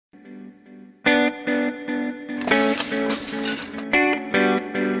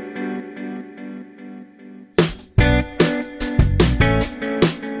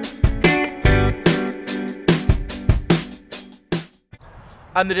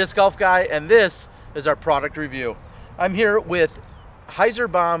I'm the Disc Golf Guy, and this is our product review. I'm here with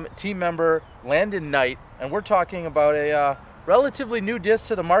Hyzerbomb team member Landon Knight, and we're talking about a relatively new disc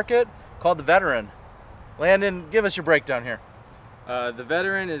to the market called the Veteran. Landon, give us your breakdown here. The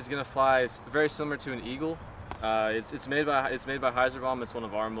Veteran is going to fly. It's very similar to an Eagle. It's made by Hyzerbomb. It's one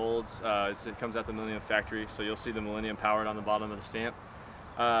of our molds. It comes out the Millennium factory, so you'll see the Millennium powered on the bottom of the stamp.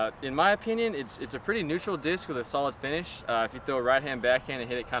 In my opinion, it's a pretty neutral disc with a solid finish. If you throw a right hand backhand and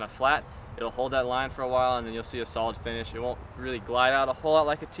hit it kind of flat, it'll hold that line for a while, and then you'll see a solid finish. It won't really glide out a whole lot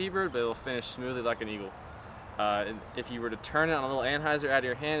like a T-bird, but it'll finish smoothly like an Eagle. And if you were to turn it on a little anhyzer out of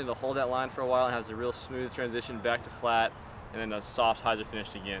your hand, it'll hold that line for a while and has a real smooth transition back to flat, and then a soft hyzer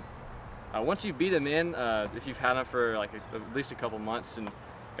finish again. Once you beat them in, if you've had them for like at least a couple months and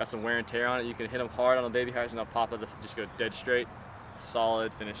got some wear and tear on it, you can hit them hard on a baby hyzer and they'll pop it, just go dead straight,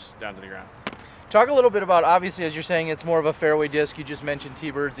 solid finish down to the ground. Talk a little bit about, obviously, as you're saying, it's more of a fairway disc. You just mentioned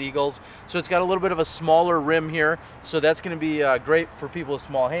T-birds, Eagles, so it's got a little bit of a smaller rim here, so that's going to be great for people with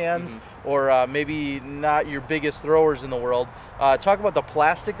small hands, or maybe not your biggest throwers in the world. Talk about the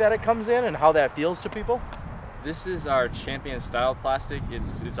plastic that it comes in and how that feels to people. This is our Champion style plastic.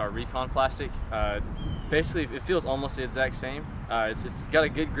 It's our Recon plastic. Basically, it feels almost the exact same. It's got a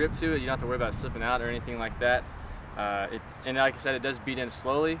good grip to it. You don't have to worry about slipping out or anything like that. And like I said, it does beat in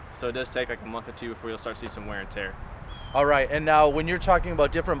slowly, so it does take like a month or two before you'll start to see some wear and tear. All right, and now when you're talking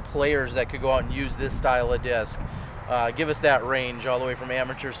about different players that could go out and use this style of disc, give us that range all the way from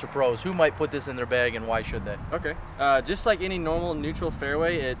amateurs to pros. Who might put this in their bag and why should they? Okay, just like any normal neutral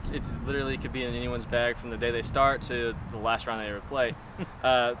fairway, it literally could be in anyone's bag from the day they start to the last round they ever play.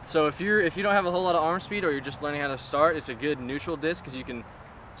 So if you don't have a whole lot of arm speed or you're just learning how to start, it's a good neutral disc because you can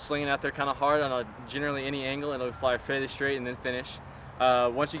sling it out there kind of hard on generally any angle and it'll fly fairly straight and then finish.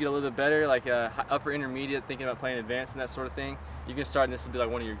 Once you get a little bit better, like upper intermediate, thinking about playing advanced and that sort of thing, you can start, and this will be like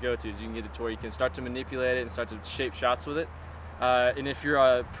one of your go-tos. You can get it to where you can start to manipulate it and start to shape shots with it. And if you're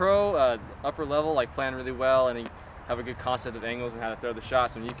a pro, upper level, like playing really well and you have a good concept of angles and how to throw the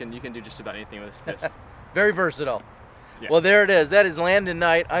shots, and you can do just about anything with this disc. Very versatile. Yeah. Well, there it is. That is Landon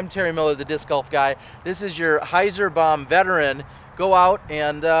Knight. I'm Terry Miller, the Disc Golf Guy. This is your Hyzerbomb Veteran. Go out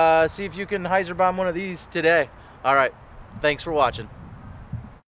and see if you can Hyzerbomb one of these today. All right. Thanks for watching.